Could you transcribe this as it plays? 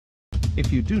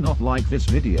If you do not like this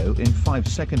video in 5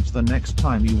 seconds, the next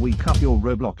time you wake up your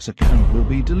Roblox account will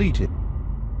be deleted.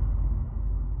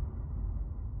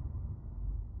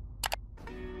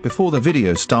 Before the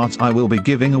video starts, I will be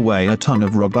giving away a ton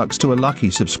of Robux to a lucky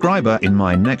subscriber in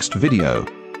my next video.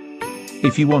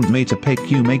 If you want me to pick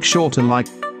you, make sure to like,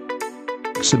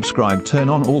 subscribe, turn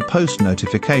on all post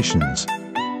notifications,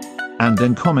 and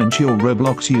then comment your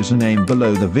Roblox username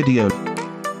below the video,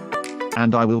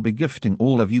 and I will be gifting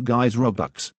all of you guys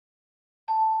Robux.